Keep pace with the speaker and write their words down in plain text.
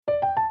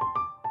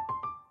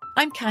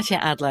I'm Katya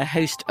Adler,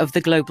 host of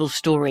The Global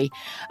Story.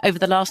 Over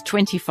the last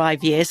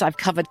 25 years, I've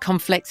covered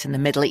conflicts in the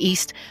Middle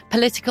East,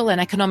 political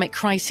and economic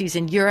crises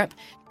in Europe,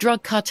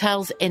 drug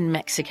cartels in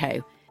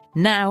Mexico.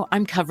 Now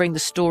I'm covering the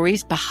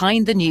stories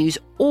behind the news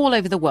all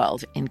over the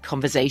world in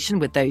conversation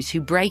with those who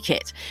break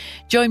it.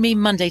 Join me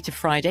Monday to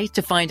Friday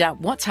to find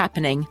out what's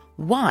happening,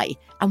 why,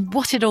 and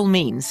what it all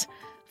means.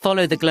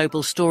 Follow The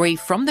Global Story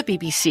from the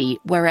BBC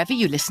wherever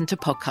you listen to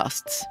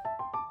podcasts.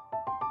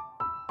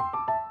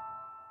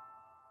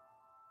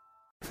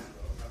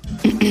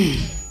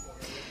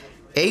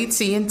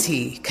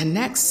 AT&T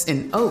connects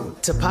an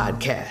ode to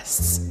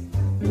podcasts.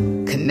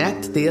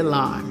 Connect the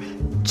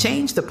alarm.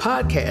 Change the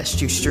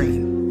podcast you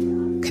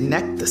stream.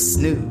 Connect the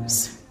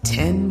snooze.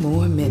 10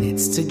 more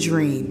minutes to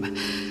dream.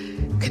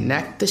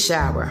 Connect the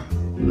shower.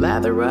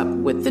 Lather up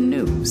with the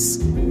news.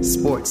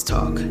 Sports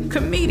talk,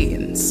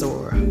 comedians,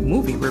 or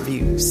movie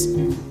reviews.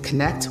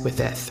 Connect with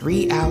that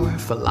 3-hour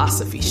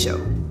philosophy show.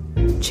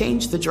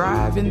 Change the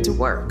drive into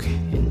work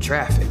in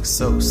traffic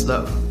so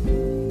slow.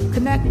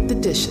 Connect the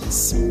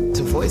dishes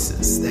to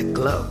voices that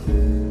glow.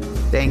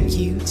 Thank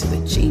you to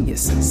the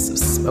geniuses of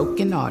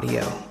spoken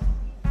audio.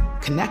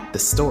 Connect the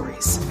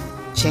stories.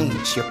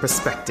 Change your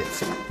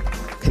perspective.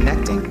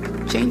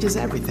 Connecting changes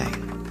everything.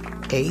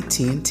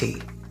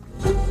 AT&T.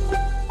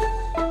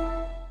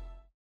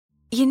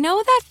 You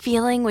know that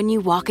feeling when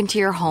you walk into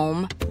your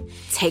home,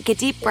 take a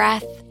deep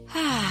breath,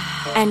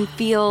 and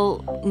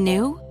feel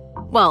new?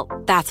 Well,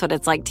 that's what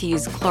it's like to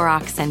use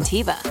Clorox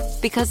Scentiva.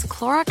 Because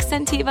Clorox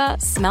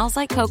Scentiva smells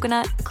like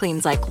coconut,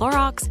 cleans like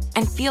Clorox,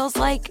 and feels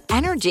like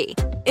energy.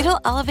 It'll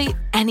elevate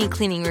any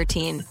cleaning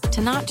routine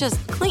to not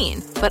just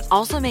clean, but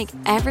also make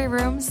every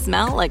room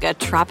smell like a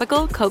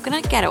tropical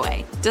coconut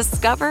getaway.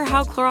 Discover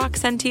how Clorox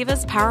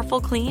Scentiva's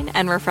powerful clean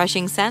and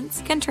refreshing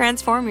scents can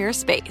transform your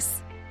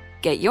space.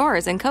 Get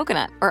yours in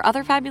coconut or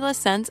other fabulous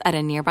scents at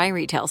a nearby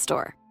retail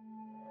store.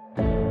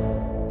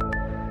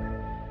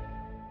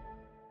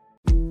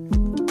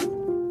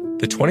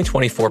 The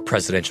 2024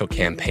 presidential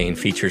campaign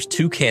features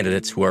two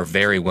candidates who are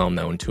very well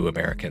known to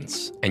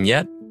Americans. And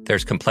yet,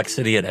 there's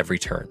complexity at every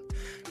turn.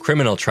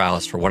 Criminal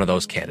trials for one of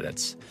those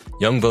candidates.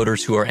 Young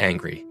voters who are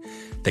angry.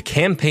 The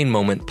Campaign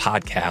Moment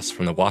podcast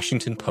from the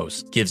Washington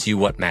Post gives you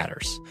what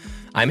matters.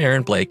 I'm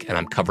Aaron Blake, and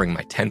I'm covering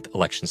my 10th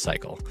election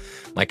cycle.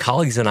 My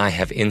colleagues and I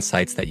have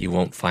insights that you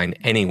won't find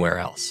anywhere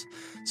else.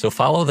 So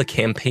follow The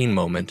Campaign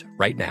Moment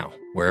right now,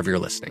 wherever you're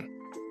listening.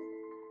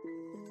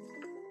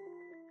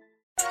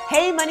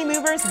 Hey, Money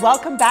Movers,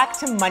 welcome back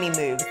to Money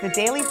Moves, the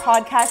daily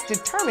podcast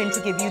determined to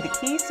give you the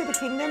keys to the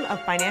kingdom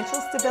of financial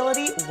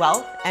stability,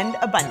 wealth, and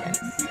abundance.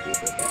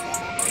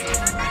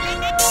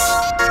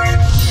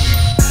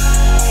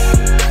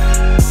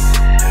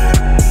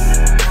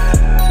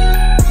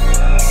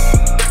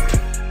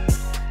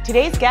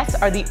 Today's guests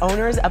are the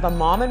owners of a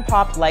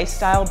mom-and-pop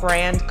lifestyle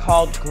brand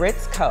called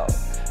Grits Co.,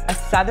 a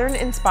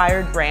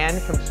Southern-inspired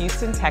brand from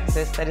Houston,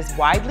 Texas that is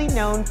widely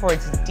known for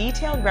its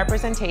detailed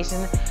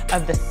representation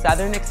of the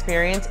Southern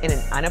experience in an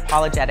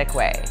unapologetic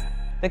way.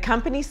 The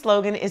company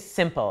slogan is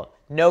simple: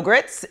 no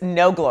grits,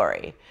 no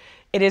glory.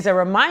 It is a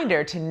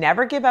reminder to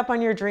never give up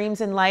on your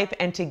dreams in life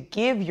and to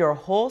give your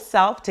whole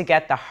self to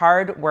get the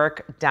hard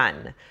work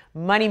done.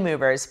 Money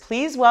Movers,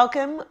 please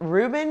welcome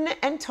Ruben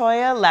and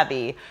Toya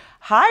Levy.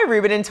 Hi,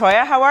 Ruben and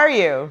Toya, how are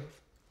you?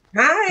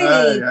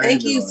 Hi,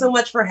 thank you so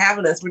much for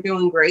having us. We're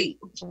doing great.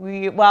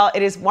 Well,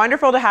 it is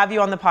wonderful to have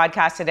you on the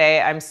podcast today.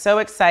 I'm so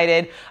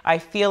excited. I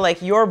feel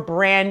like your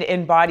brand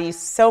embodies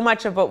so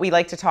much of what we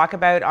like to talk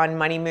about on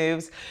Money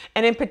Moves.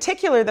 And in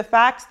particular, the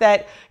fact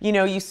that,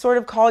 you sort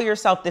of call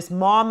yourself this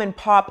mom and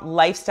pop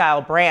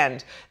lifestyle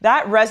brand.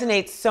 That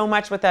resonates so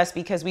much with us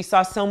because we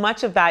saw so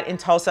much of that in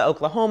Tulsa,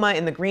 Oklahoma,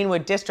 in the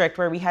Greenwood district,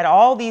 where we had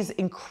all these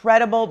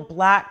incredible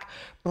Black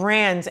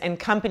brands and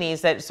companies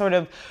that sort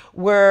of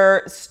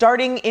were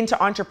starting into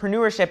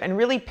entrepreneurship and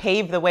really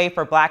paved the way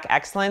for Black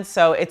excellence.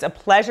 So it's a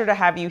pleasure to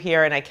have you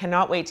here, and I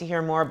cannot wait to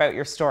hear more about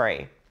your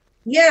story.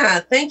 Yeah,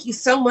 thank you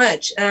so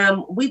much.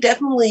 We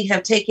definitely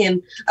have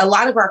taken a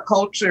lot of our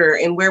culture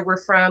and where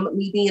we're from,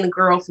 me being a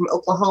girl from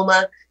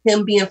Oklahoma,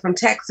 him being from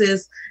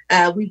Texas.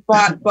 We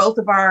brought both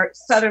of our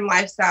Southern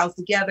lifestyles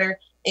together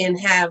and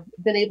have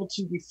been able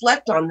to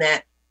reflect on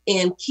that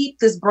and keep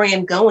this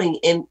brand going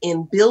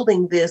and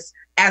building this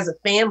as a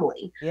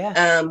family,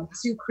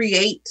 to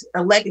create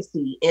a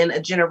legacy and a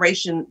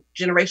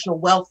generational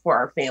wealth for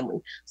our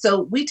family.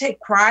 So we take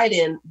pride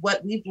in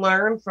what we've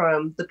learned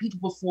from the people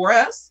before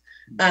us.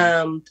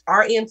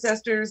 Our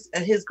ancestors,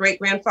 his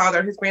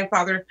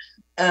grandfather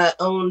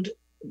owned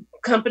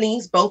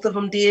companies, both of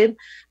them did.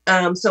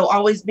 So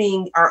always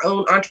being our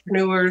own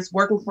entrepreneurs,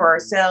 working for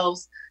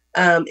ourselves,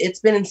 it's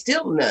been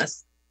instilled in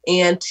us.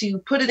 And to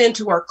put it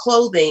into our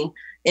clothing,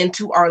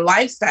 into our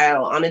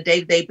lifestyle on a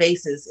day-to-day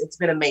basis, it's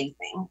been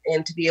amazing.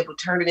 And to be able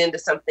to turn it into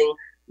something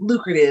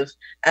lucrative,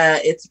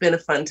 it's been a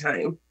fun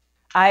time.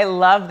 I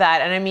love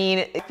that. And I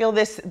mean, I feel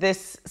this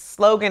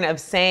slogan of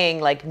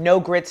saying like no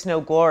grits, no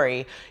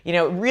glory, you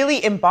know,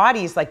 really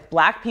embodies like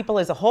Black people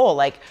as a whole.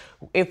 Like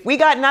if we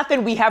got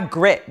nothing, we have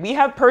grit, we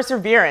have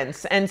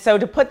perseverance. And so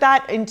to put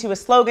that into a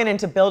slogan and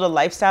to build a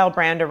lifestyle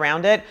brand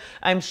around it,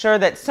 I'm sure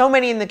that so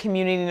many in the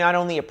community not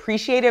only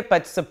appreciate it,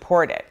 but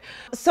support it.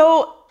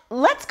 So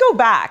let's go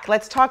back.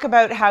 Let's talk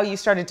about how you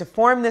started to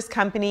form this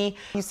company.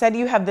 You said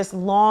you have this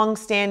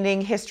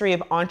long-standing history of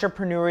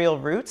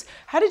entrepreneurial roots.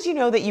 How did you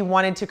know that you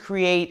wanted to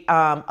create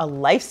a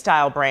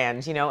lifestyle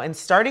brand, you know, and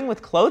starting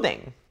with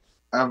clothing?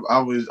 I've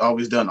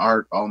always done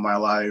art all my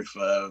life.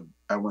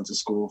 I went to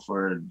school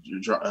for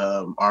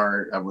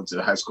art. I went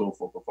to high school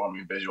for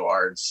performing visual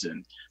arts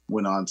and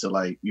went on to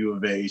like U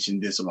of H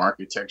and did some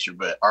architecture.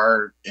 But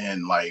art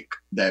and like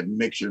that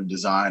mixture of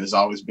design has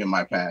always been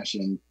my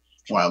passion,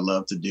 what I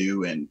love to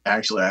do. And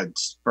actually, I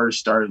first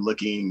started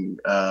looking,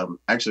 I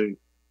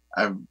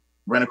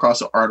ran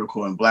across an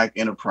article in Black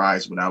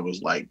Enterprise when I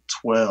was like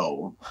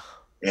 12.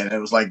 And it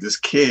was like this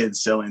kid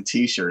selling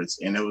t-shirts.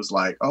 And it was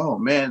like, oh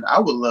man,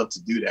 I would love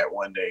to do that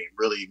one day,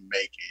 really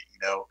make it, you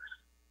know?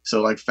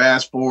 So like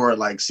fast forward,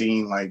 like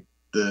seeing like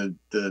the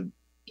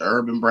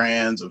urban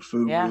brands of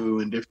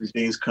FUBU and different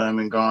things come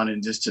and gone,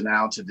 and just to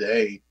now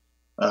today,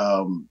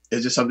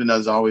 it's just something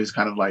that's always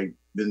kind of like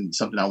been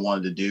something I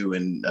wanted to do.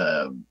 And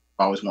I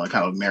always want to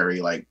kind of marry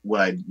like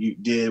what I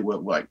did, what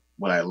I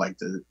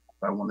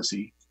want to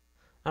see.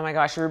 Oh my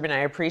gosh, Ruben, I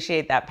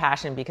appreciate that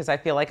passion because I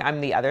feel like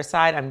I'm the other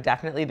side. I'm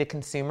definitely the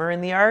consumer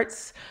in the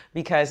arts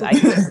because I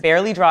can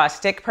barely draw a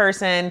stick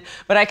person,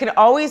 but I can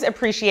always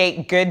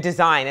appreciate good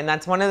design. And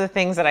that's one of the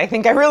things that I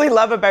think I really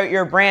love about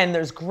your brand.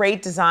 There's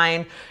great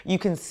design. You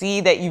can see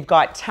that you've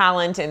got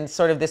talent and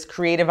sort of this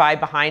creative eye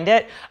behind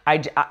it.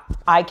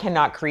 I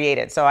cannot create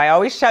it. So I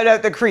always shout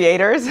out the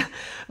creators.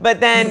 But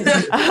then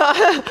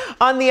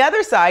on the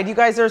other side, you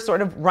guys are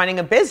sort of running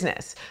a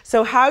business.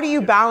 So how do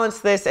you balance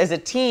this as a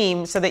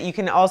team so that you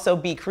can also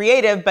be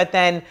creative, but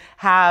then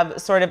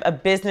have sort of a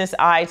business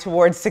eye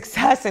towards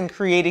success and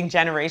creating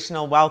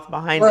generational wealth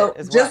behind it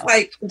as well?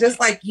 Just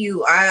like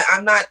you,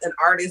 I'm not an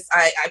artist.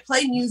 I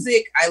play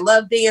music. I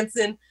love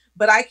dancing,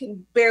 but I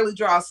can barely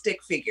draw a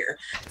stick figure.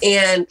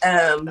 And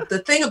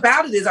the thing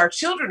about it is our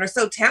children are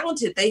so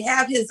talented. They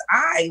have his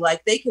eye,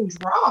 like they can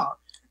draw,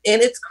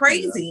 and it's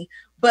crazy. Yeah.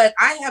 But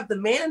I have the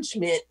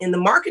management and the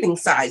marketing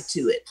side to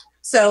it.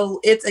 So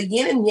it's a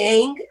yin and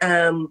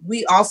yang.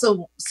 We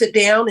also sit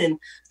down and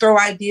throw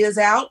ideas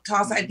out,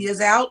 toss ideas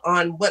out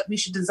on what we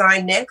should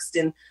design next.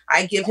 And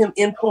I give him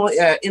input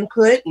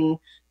and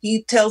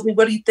he tells me,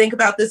 what do you think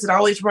about this? It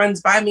always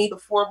runs by me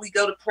before we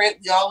go to print.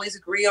 We always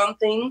agree on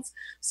things.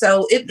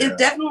 So it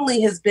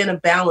definitely has been a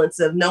balance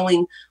of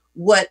knowing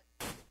what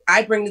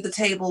I bring to the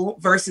table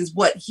versus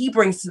what he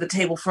brings to the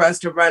table for us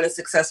to run a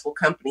successful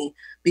company,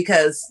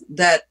 because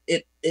that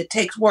it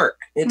takes work.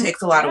 It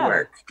takes a lot of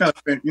work. Kind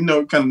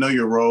of know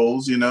your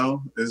roles, you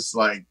know. It's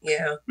like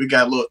we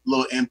got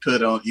little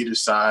input on either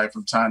side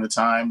from time to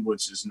time,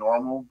 which is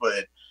normal,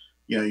 but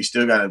you know, you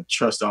still gotta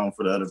trust on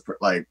for the other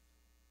like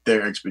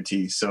their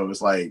expertise. So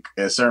it's like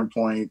at a certain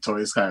point,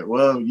 Tori's kind of,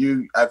 well,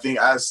 I think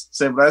I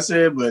said what I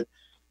said, but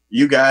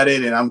you got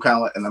it, and I'm kind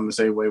of like, and I'm the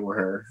same way with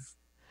her.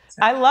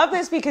 I love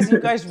this because you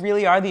guys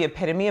really are the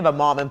epitome of a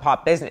mom and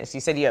pop business.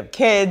 You said you have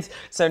kids,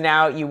 so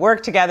now you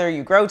work together,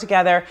 you grow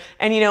together.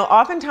 And, you know,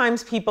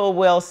 oftentimes people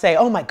will say,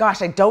 oh my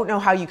gosh, I don't know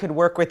how you could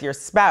work with your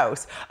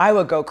spouse. I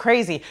would go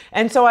crazy.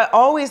 And so I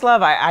always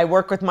love, I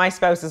work with my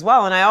spouse as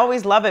well. And I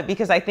always love it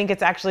because I think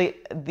it's actually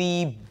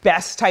the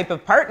best type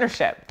of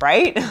partnership,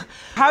 right?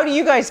 How do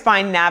you guys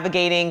find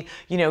navigating,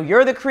 you know,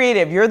 you're the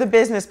creative, you're the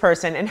business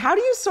person, and how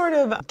do you sort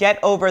of get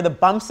over the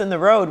bumps in the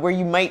road where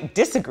you might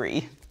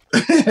disagree?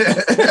 She's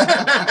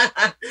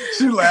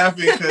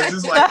laughing because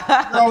it's like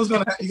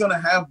you're gonna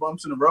have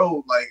bumps in the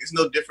road. Like it's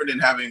no different than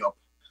having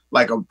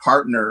a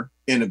partner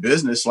in a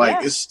business.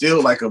 Like it's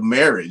still like a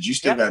marriage. You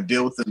still gotta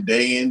deal with them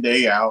day in,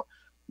 day out.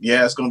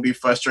 Yeah, it's gonna be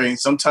frustrating.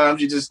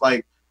 Sometimes you just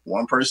like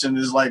one person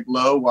is like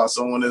low while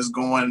someone is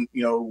going,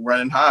 you know,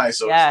 running high.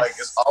 So it's like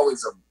it's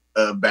always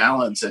a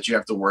balance that you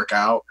have to work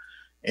out.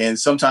 And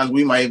sometimes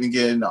we might even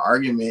get in an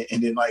argument,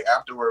 and then like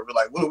afterward we're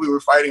like, what we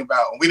were fighting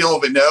about, and we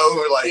don't even know.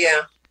 We're like,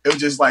 it was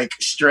just like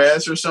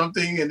stress or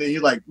something. And then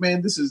you're like,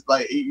 man, this is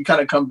like, you kind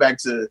of come back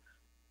to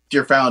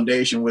your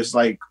foundation, which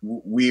like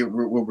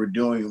what we're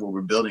doing, what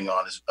we're building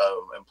on is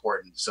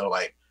important. So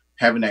like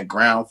having that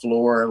ground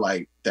floor,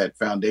 like that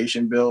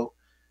foundation built,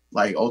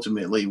 like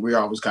ultimately we're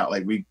always kind of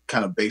like, we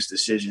kind of base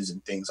decisions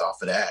and things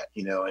off of that,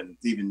 you know, and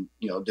even,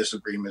 you know,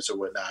 disagreements or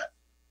whatnot.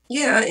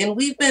 Yeah. And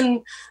we've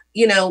been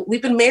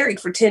married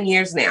for 10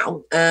 years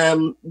now.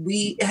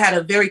 We had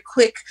a very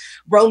quick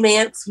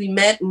romance. We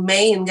met in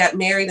May and got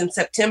married in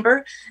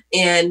September,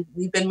 and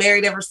we've been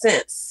married ever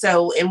since.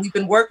 So, and we've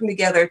been working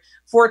together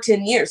for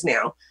 10 years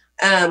now.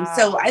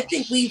 So I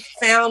think we've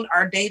found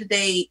our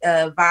day-to-day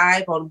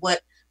vibe on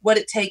what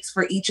it takes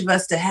for each of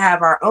us to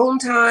have our own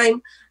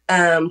time,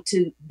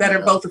 to better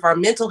both of our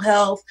mental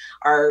health,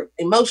 our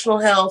emotional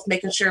health,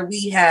 making sure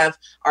we have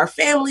our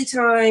family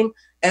time,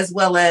 as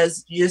well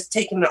as just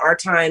taking our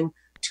time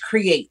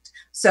create.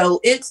 So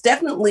it's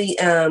definitely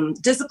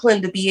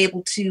discipline to be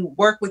able to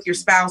work with your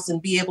spouse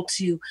and be able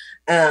to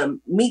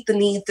meet the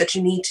needs that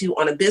you need to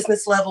on a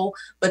business level,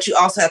 but you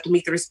also have to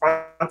meet the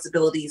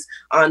responsibilities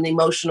on an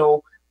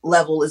emotional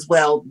level as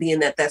well, being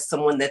that that's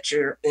someone that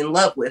you're in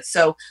love with.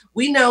 So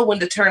we know when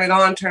to turn it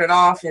on, turn it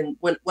off, and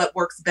what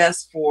works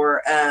best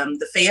for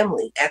the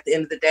family at the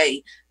end of the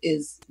day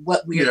is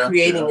what we are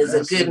creating is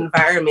a good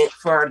environment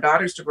for our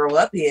daughters to grow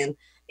up in.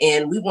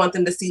 And we want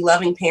them to see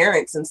loving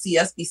parents and see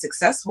us be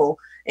successful.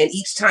 And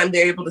each time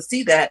they're able to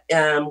see that,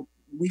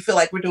 we feel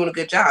like we're doing a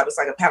good job. It's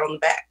like a pat on the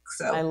back.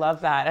 So I love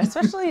that.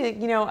 Especially,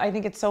 I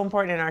think it's so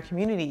important in our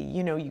community.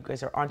 You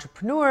guys are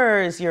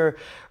entrepreneurs. You're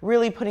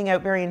really putting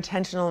out very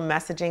intentional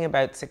messaging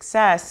about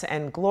success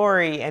and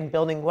glory and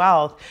building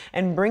wealth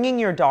and bringing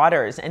your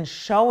daughters and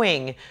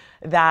showing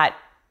that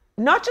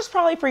not just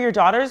probably for your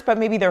daughters, but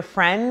maybe their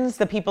friends,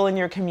 the people in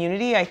your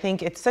community. I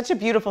think it's such a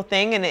beautiful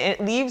thing, and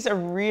it leaves a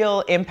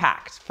real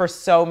impact for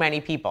so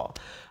many people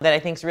that I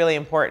think is really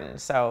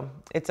important. So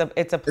it's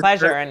a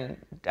pleasure, and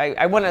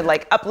I want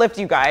to uplift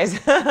you guys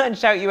and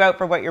shout you out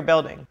for what you're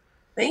building.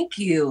 Thank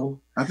you.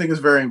 I think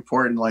it's very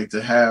important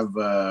to have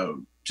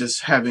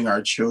just having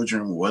our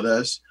children with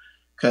us,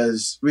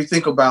 because we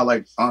think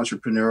about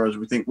entrepreneurs.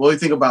 We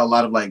think about a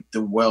lot of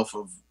the wealth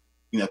of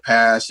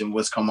past and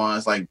what's come on.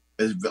 It's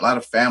there's a lot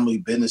of family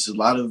businesses, a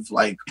lot of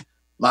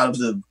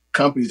the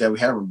companies that we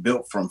have are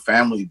built from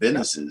family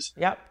businesses.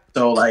 Yep.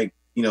 So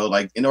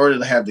in order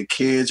to have the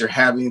kids or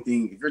have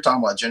anything, if you're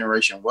talking about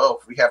generation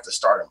wealth, we have to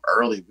start them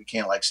early. We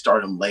can't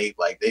start them late.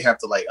 They have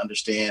to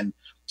understand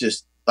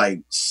just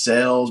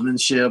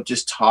salesmanship,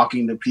 just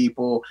talking to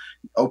people,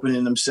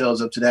 opening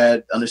themselves up to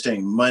that,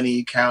 understanding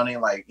money,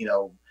 counting,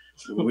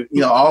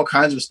 all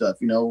kinds of stuff,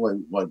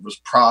 what was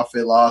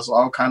profit loss,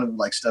 all kind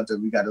of stuff that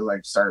we got to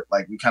start,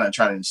 we kind of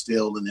try to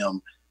instill in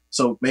them.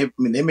 So they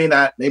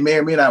may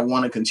or may not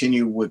want to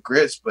continue with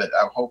grits, but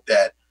I hope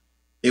that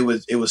it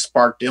would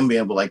spark them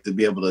being able to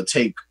be able to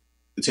take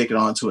it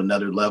on to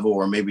another level,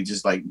 or maybe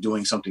just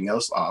doing something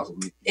else awesome.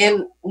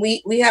 And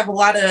we have a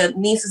lot of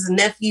nieces and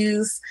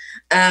nephews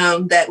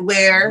that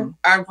wear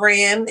our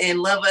brand and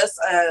love us.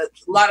 A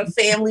lot of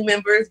family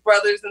members,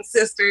 brothers and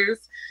sisters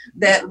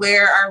that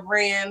wear our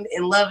brand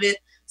and love it.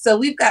 So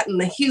we've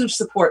gotten a huge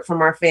support from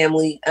our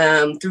family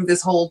through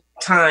this whole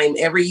time.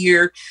 Every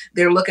year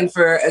they're looking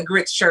for a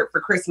grits shirt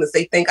for Christmas.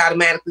 They think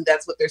automatically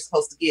that's what they're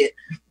supposed to get.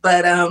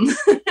 But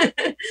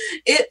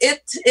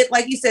it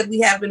like you said, we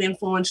have been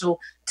influential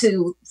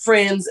to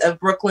friends of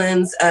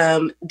Brooklyn's,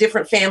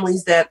 different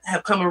families that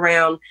have come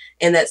around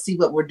and that see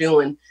what we're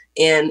doing.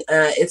 And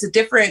it's a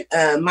different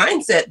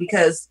mindset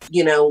because,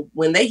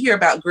 when they hear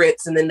about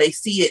grits and then they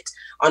see it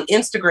on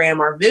Instagram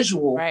or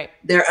visual, right,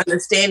 they're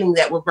understanding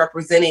that we're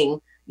representing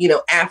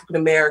African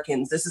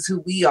Americans. This is who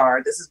we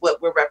are. This is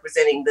what we're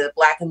representing, the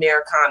Black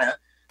Americana,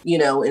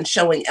 and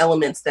showing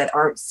elements that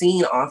aren't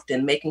seen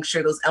often, making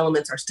sure those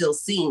elements are still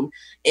seen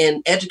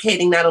and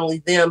educating not only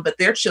them, but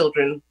their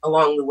children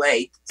along the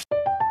way.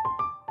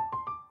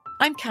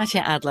 I'm Katya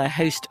Adler,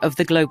 host of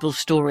The Global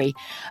Story.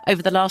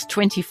 Over the last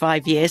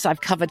 25 years, I've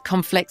covered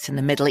conflicts in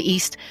the Middle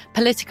East,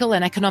 political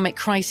and economic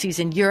crises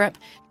in Europe,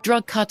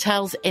 drug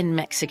cartels in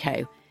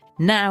Mexico.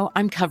 Now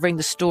I'm covering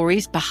the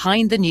stories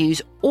behind the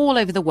news all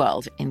over the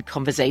world in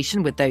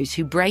conversation with those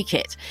who break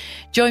it.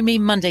 Join me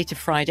Monday to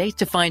Friday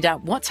to find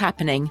out what's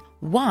happening,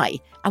 why,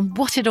 and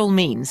what it all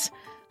means.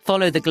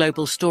 Follow The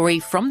Global Story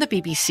from the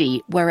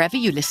BBC wherever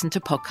you listen to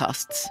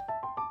podcasts.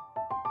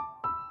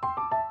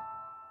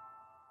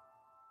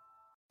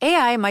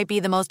 AI might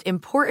be the most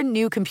important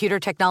new computer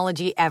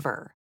technology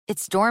ever.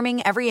 It's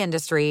storming every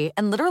industry,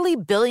 and literally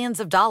billions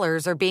of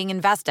dollars are being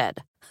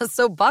invested.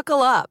 So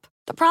buckle up.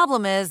 The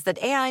problem is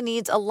that AI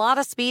needs a lot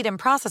of speed and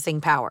processing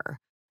power.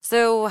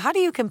 So how do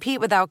you compete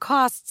without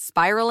costs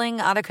spiraling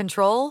out of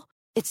control?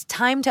 It's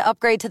time to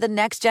upgrade to the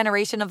next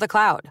generation of the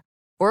cloud.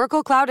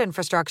 Oracle Cloud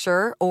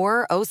Infrastructure,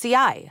 or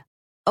OCI.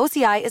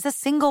 OCI is a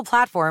single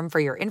platform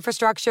for your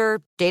infrastructure,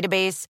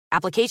 database,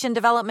 application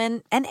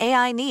development, and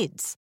AI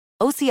needs.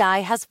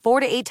 OCI has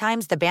 4 to 8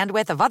 times the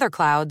bandwidth of other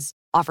clouds,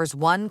 offers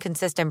one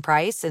consistent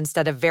price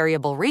instead of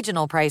variable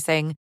regional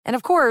pricing, and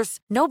of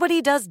course,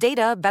 nobody does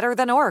data better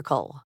than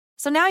Oracle.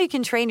 So now you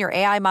can train your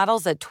AI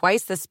models at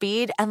twice the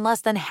speed and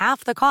less than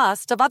half the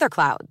cost of other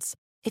clouds.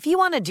 If you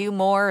want to do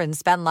more and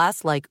spend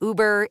less like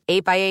Uber,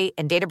 8x8,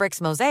 and Databricks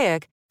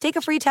Mosaic, take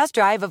a free test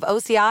drive of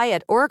OCI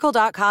at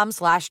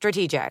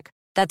oracle.com/strategic.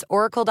 That's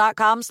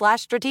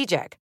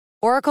oracle.com/strategic.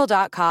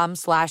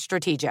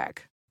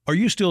 Oracle.com/strategic. Are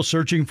you still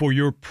searching for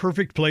your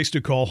perfect place to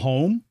call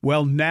home?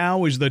 Well,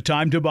 now is the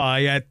time to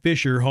buy at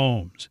Fisher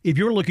Homes. If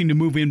you're looking to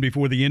move in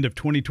before the end of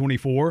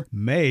 2024,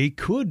 May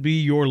could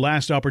be your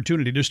last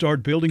opportunity to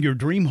start building your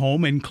dream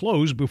home and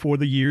close before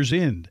the year's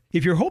end.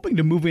 If you're hoping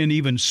to move in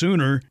even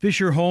sooner,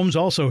 Fisher Homes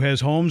also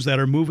has homes that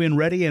are move-in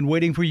ready and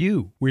waiting for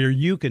you, where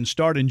you can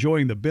start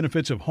enjoying the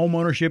benefits of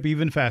homeownership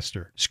even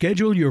faster.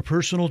 Schedule your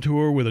personal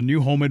tour with a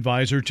new home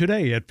advisor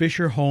today at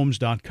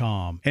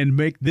FisherHomes.com and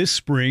make this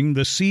spring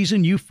the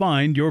season you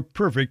find your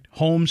perfect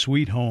home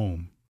sweet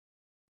home.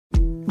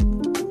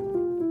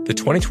 The The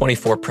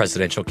 2024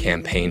 presidential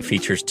campaign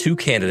features two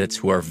candidates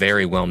who are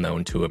very well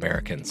known to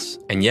Americans.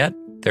 And yet,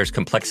 there's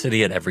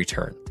complexity at every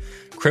turn.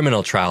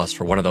 Criminal trials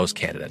for one of those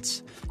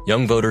candidates.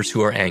 Young voters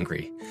who are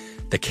angry.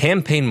 The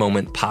Campaign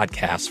Moment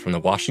podcast from the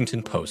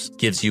Washington Post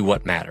gives you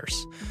what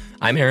matters.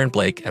 I'm Aaron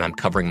Blake, and I'm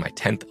covering my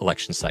 10th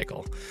election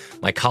cycle.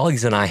 My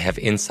colleagues and I have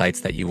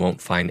insights that you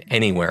won't find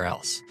anywhere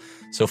else.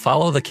 So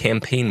follow The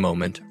Campaign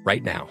Moment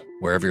right now,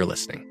 wherever you're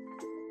listening.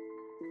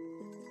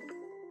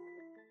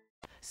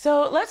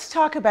 So let's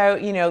talk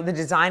about, the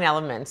design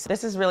elements.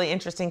 This is really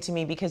interesting to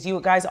me because you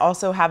guys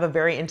also have a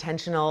very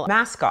intentional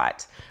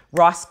mascot,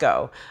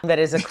 Roscoe, that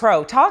is a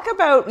crow. Talk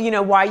about,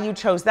 why you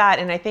chose that.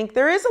 And I think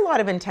there is a lot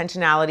of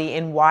intentionality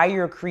in why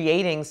you're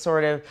creating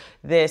sort of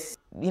this,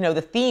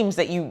 the themes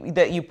that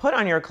you put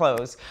on your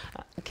clothes.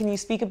 Can you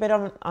speak a bit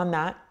on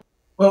that?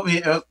 Well,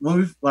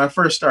 when I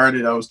first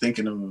started, I was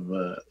thinking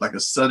of like a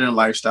Southern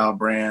lifestyle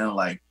brand,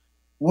 like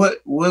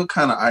what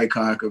kind of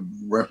icon could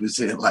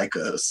represent like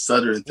a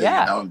Southern thing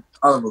out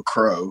of a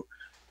crow?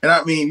 And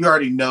I mean, you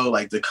already know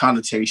like the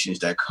connotations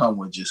that come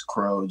with just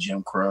crow,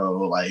 Jim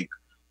Crow, like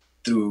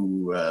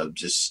through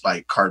just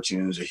like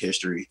cartoons or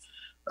history,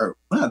 or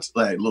not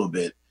like a little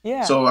bit.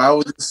 Yeah. So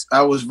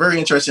I was very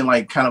interested in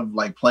like kind of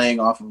like playing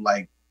off of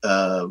like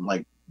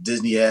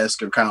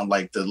Disney-esque or kind of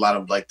like a lot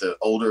of like the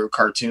older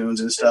cartoons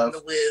and stuff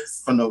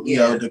from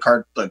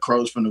the the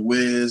crows from the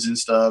Wiz and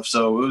stuff.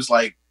 So it was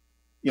like,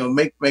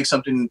 make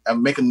something,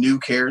 make a new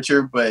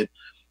character, but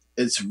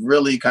it's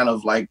really kind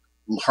of like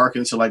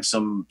harken to like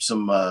some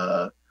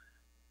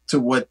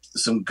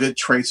good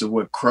traits of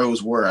what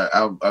crows were.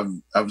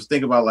 I was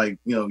thinking about like,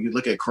 you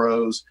look at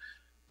crows,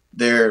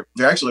 they're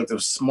actually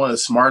like one of the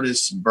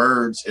smartest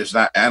birds, if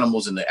not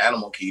animals, in the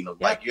animal kingdom.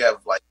 Yep. Like you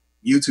have like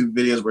YouTube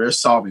videos where they're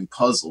solving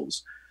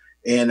puzzles.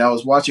 And I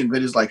was watching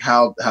videos like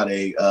how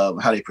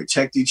they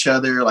protect each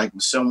other. Like when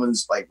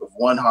someone's like with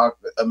one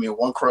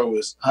crow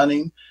is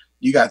hunting,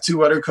 you got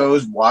two other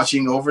crows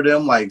watching over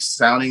them, like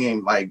sounding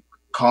and like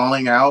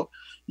calling out.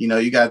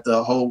 You got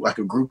the whole like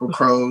a group of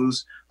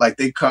crows, like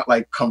they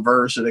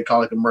converse, or they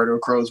call it the murder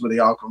of crows, where they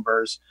all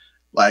converse.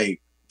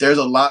 Like there's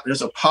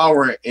a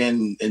power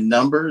in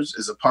numbers.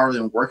 There's a power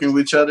in working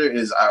with each other.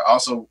 I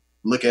also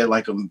look at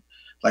like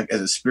as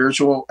a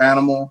spiritual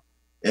animal.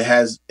 It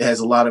has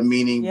a lot of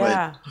meaning,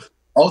 but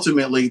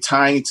ultimately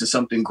tying to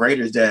something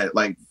greater is that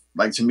like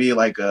to me,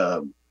 like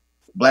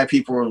Black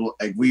people are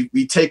like,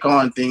 we take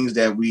on things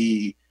that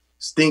we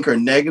think are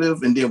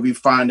negative, and then we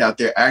find out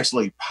there's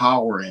actually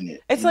power in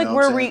it. It's like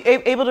we're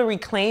able to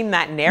reclaim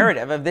that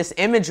narrative of this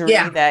imagery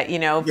that,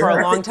 for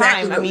a long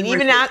time. Exactly. I mean,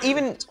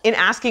 even in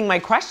asking my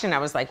question, I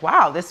was like,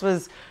 wow, this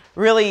was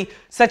really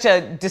such a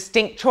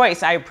distinct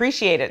choice. I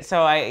appreciate it.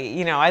 So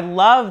I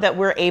love that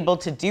we're able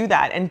to do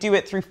that and do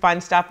it through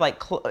fun stuff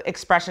like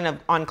expression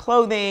on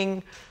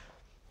clothing.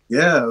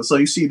 Yeah. So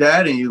you see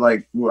that, and you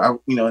like,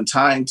 in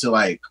tying to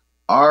like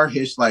our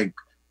history, like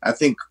I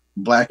think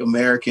Black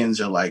Americans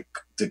are like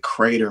the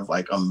creator of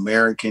like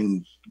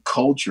American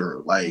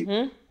culture. Like,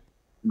 I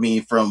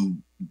mean,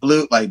 from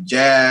like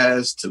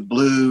jazz to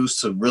blues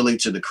to really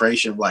to the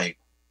creation of like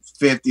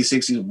 50s,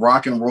 60s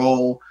rock and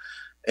roll.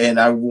 And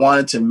I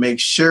wanted to make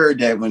sure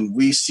that when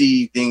we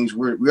see things,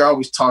 we're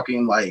always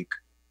talking like,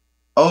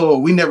 oh,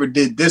 we never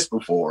did this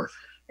before.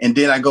 And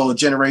then I go a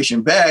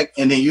generation back,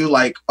 and then you're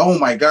like, oh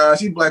my gosh,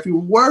 these Black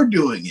people were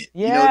doing it.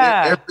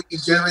 Yeah. Every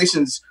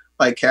generations,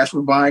 like cats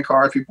were buying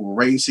cars, people were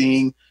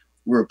racing,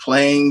 we were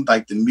playing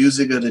like the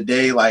music of the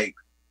day, like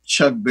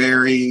Chuck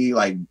Berry,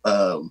 like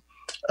Bo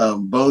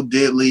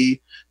Diddley,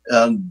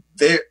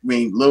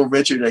 Little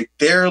Richard, like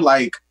they're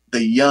like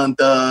the young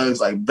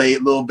thugs, like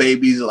little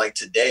babies like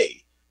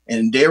today.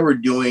 And they were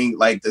doing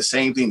like the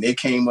same thing. They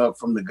came up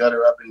from the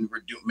gutter up and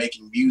were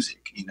making music,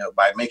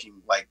 by making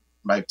like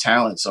my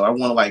talent. So I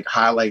want to like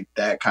highlight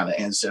that kind of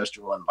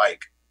ancestral and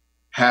like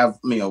have,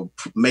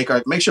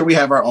 make sure we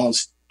have our own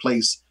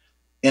place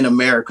in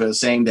America,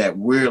 saying that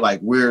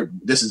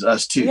this is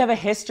us too. You have a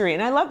history.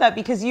 And I love that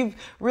because you've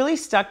really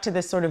stuck to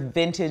this sort of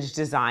vintage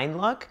design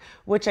look,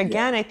 which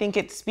again, I think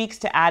it speaks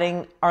to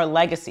adding our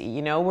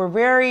legacy.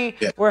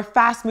 We're a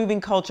fast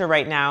moving culture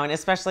right now. And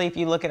especially if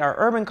you look at our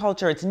urban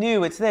culture, it's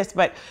new, it's this,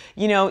 but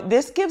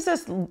this gives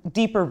us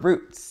deeper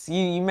roots.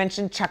 You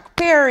mentioned Chuck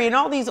Berry and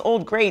all these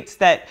old greats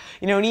that,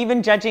 and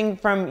even judging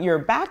from your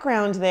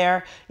background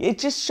there, it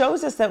just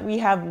shows us that we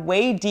have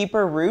way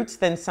deeper roots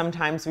than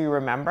sometimes we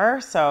remember.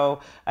 So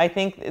I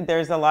think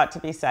there's a lot to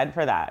be said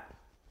for that.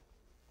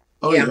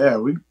 Oh yeah, the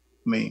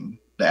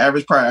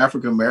average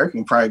African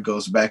American probably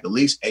goes back at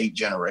least 8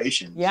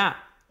 generations. Yeah.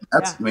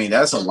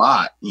 That's a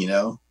lot,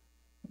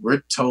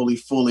 We're totally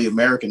fully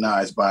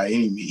Americanized by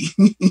any means.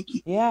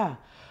 Yeah.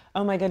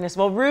 Oh my goodness.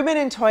 Well, Ruben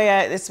and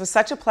Toya, this was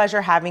such a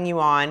pleasure having you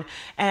on,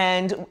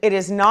 and it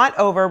is not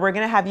over. We're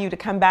going to have you to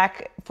come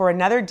back for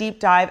another deep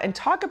dive and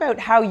talk about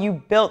how you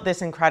built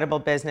this incredible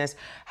business,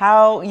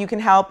 how you can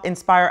help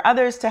inspire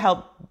others to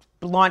help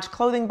launch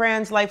clothing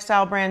brands,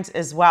 lifestyle brands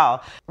as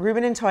well.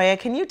 Ruben and Toya,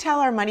 can you tell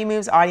our Money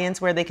Moves audience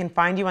where they can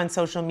find you on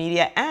social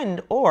media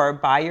and or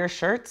buy your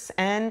shirts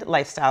and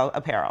lifestyle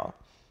apparel?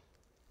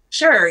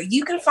 Sure.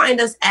 You can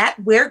find us at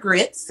Wear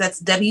Grits. That's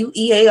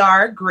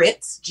WEAR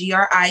Grits,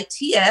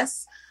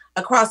 GRITS,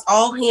 across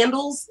all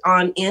handles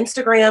on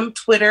Instagram,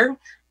 Twitter,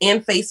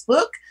 and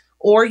Facebook.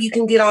 Or you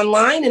can get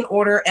online and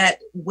order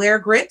at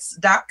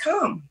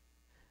weargrits.com.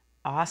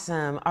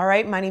 Awesome. All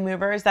right, Money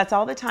Movers, that's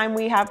all the time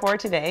we have for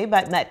today,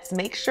 but let's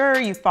make sure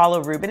you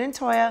follow Ruben and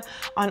Toya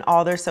on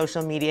all their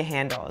social media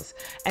handles.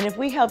 And if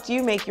we helped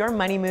you make your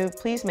money move,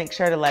 please make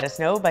sure to let us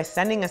know by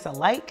sending us a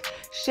like,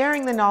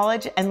 sharing the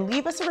knowledge, and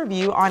leave us a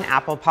review on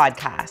Apple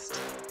Podcast.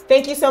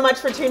 Thank you so much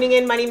for tuning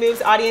in, Money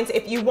Moves audience.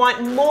 If you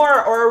want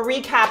more or a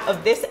recap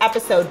of this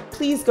episode,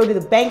 please go to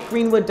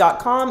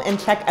thebankgreenwood.com and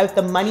check out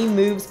the Money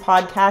Moves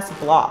podcast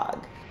blog.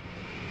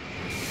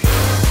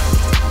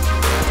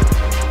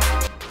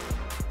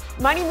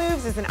 Money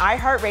Moves is an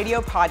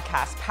iHeartRadio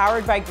podcast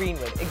powered by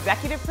Greenwood,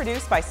 executive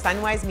produced by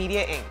Sunwise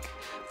Media, Inc.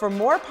 For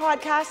more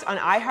podcasts on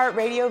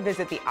iHeartRadio,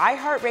 visit the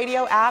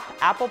iHeartRadio app,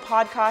 Apple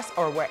Podcasts,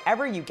 or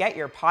wherever you get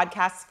your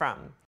podcasts from.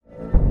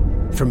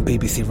 From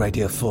BBC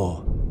Radio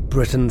 4,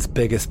 Britain's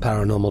biggest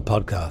paranormal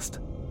podcast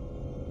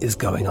is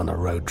going on a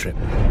road trip.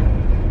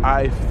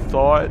 I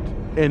thought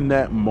in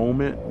that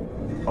moment,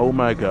 oh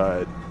my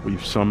God,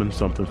 we've summoned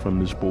something from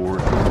this board.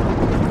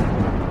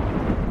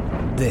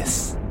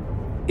 This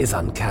is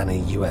Uncanny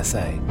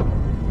USA.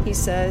 He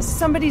says,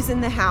 somebody's in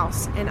the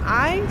house, and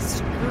I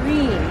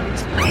screamed.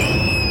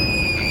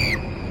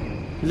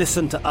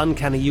 Listen to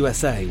Uncanny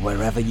USA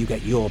wherever you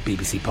get your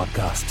BBC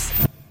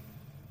podcasts,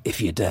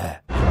 if you dare.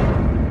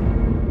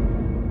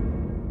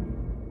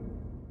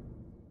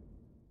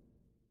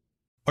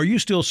 Are you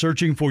still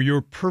searching for your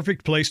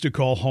perfect place to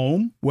call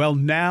home? Well,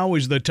 now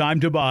is the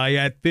time to buy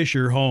at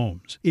Fisher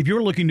Homes. If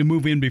you're looking to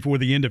move in before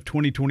the end of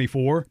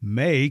 2024,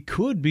 May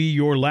could be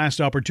your last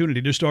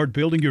opportunity to start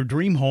building your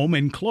dream home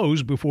and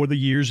close before the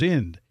year's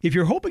end. If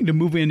you're hoping to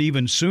move in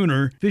even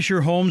sooner,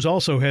 Fisher Homes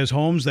also has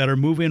homes that are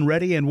move-in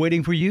ready and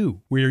waiting for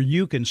you, where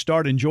you can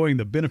start enjoying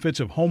the benefits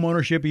of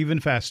homeownership even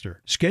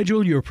faster.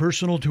 Schedule your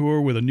personal tour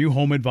with a new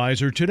home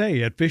advisor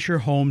today at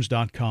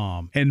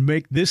FisherHomes.com and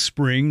make this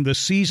spring the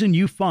season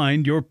you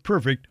find your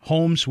perfect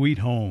home sweet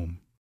home.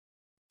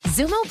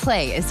 Xumo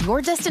Play is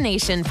your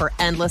destination for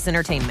endless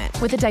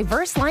entertainment. With a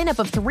diverse lineup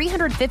of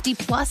 350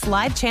 plus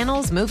live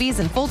channels, movies,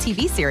 and full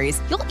TV series,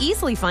 you'll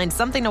easily find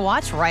something to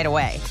watch right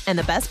away. And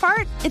the best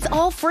part? It's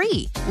all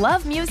free.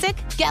 Love music?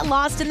 Get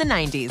lost in the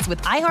 90s with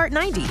iHeart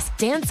 90s.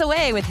 Dance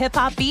away with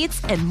hip-hop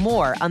beats and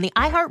more on the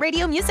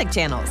iHeartRadio music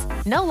channels.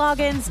 No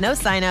logins, no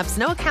signups,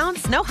 no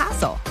accounts, no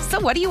hassle. So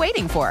what are you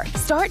waiting for?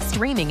 Start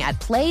streaming at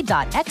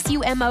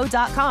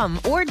play.xumo.com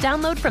or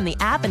download from the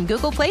app and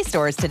Google Play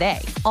stores today.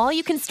 All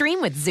you can stream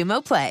with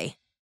Xumo Play.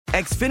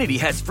 Xfinity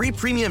has free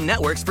premium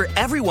networks for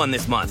everyone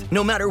this month,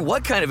 no matter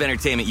what kind of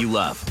entertainment you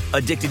love.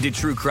 Addicted to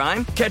true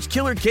crime? Catch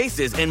killer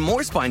cases and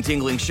more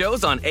spine-tingling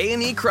shows on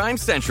A&E Crime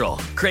Central.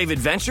 Crave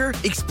adventure?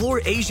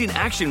 Explore Asian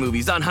action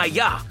movies on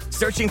Hi-Ya.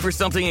 Searching for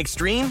something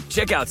extreme?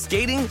 Check out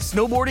skating,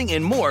 snowboarding,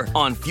 and more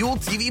on Fuel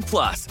TV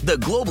Plus, the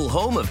global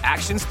home of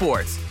action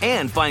sports.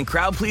 And find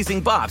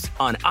crowd-pleasing bops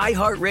on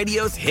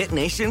iHeartRadio's Hit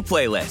Nation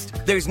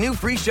playlist. There's new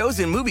free shows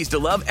and movies to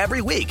love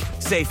every week.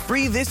 Say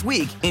free this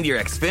week in your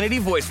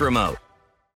Xfinity voice remote.